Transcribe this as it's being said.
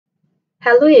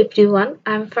Hello everyone,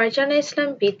 I'm Farjana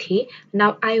bithi.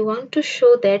 Now I want to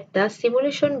show that the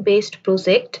simulation based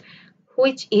project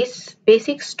which is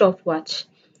basic stopwatch.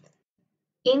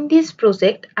 In this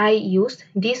project I use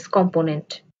this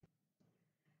component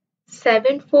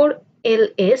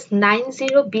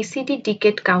 74LS90 BCD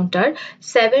decade counter,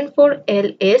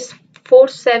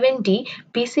 74LS47D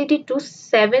BCD to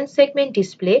 7 segment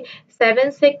display,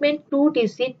 7 segment 2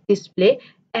 digit display,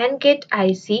 AND gate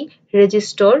IC,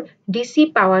 resistor,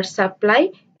 DC power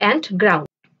supply and ground.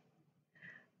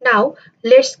 Now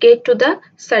let's get to the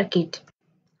circuit.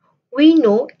 We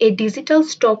know a digital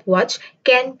stopwatch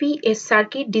can be a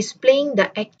circuit displaying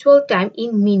the actual time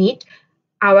in minutes,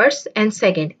 hours and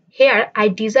seconds. Here I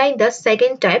designed the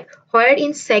second type where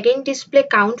in second display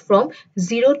count from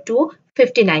 0 to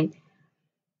 59,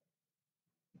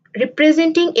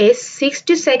 representing a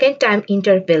 60-second time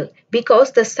interval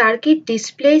because the circuit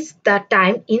displays the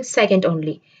time in second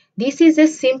only. This is a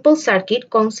simple circuit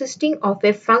consisting of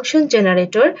a function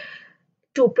generator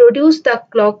to produce the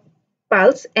clock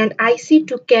pulse and IC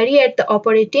to carry out the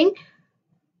operation.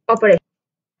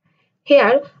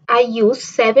 Here I use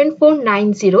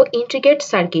 7490 integrate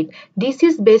circuit. This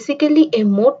is basically a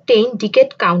mode 10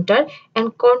 decade counter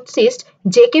and consists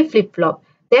JK flip-flop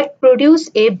that produce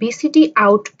a BCD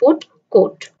output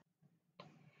code.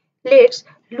 Let's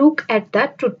look at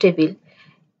the truth table.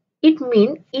 It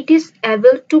means it is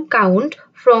able to count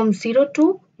from 0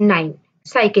 to 9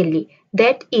 cyclically.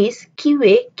 That is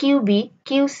QA, QB,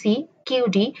 QC,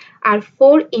 QD are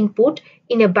 4 input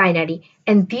in a binary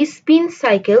and this spin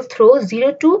cycle through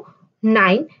 0 to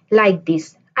 9 like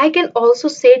this. I can also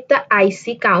set the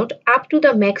IC count up to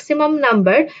the maximum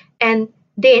number and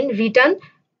then return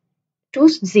to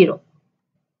 0.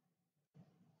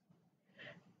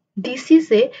 This is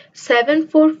a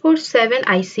 7447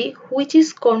 IC which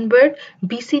is convert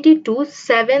BCD to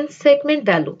 7 segment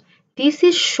value. This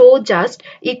is show just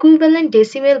equivalent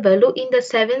decimal value in the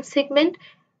 7 segment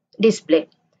display.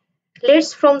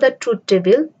 Let's from the truth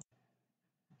table.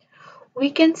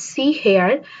 We can see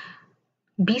here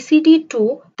BCD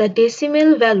to the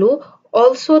decimal value,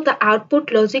 also the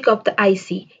output logic of the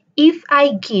IC. If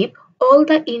I give all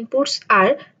the inputs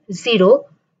are 0,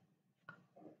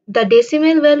 the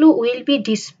decimal value will be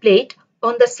displayed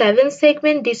on the 7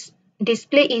 segment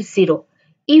display is 0.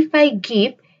 If I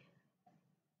give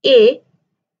A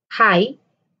high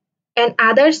and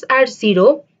others are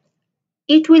 0,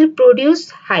 it will produce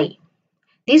high.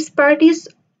 This part is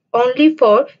only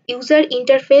for user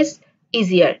interface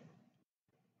easier.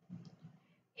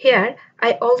 Here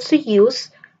I also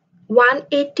use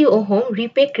 180 ohm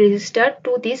repeat resistor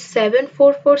to this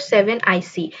 7447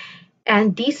 IC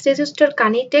and this resistor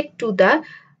connected to the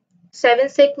 7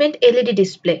 segment LED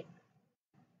display.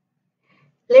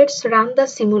 Let's run the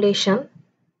simulation.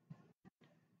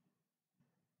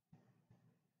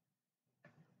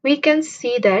 We can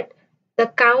see that the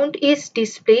count is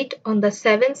displayed on the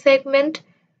 7 segment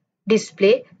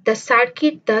display. The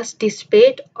circuit thus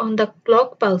displayed on the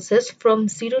clock pulses from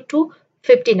 0 to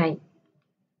 59.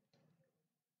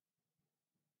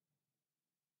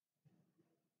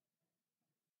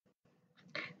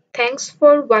 Thanks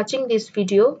for watching this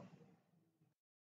video.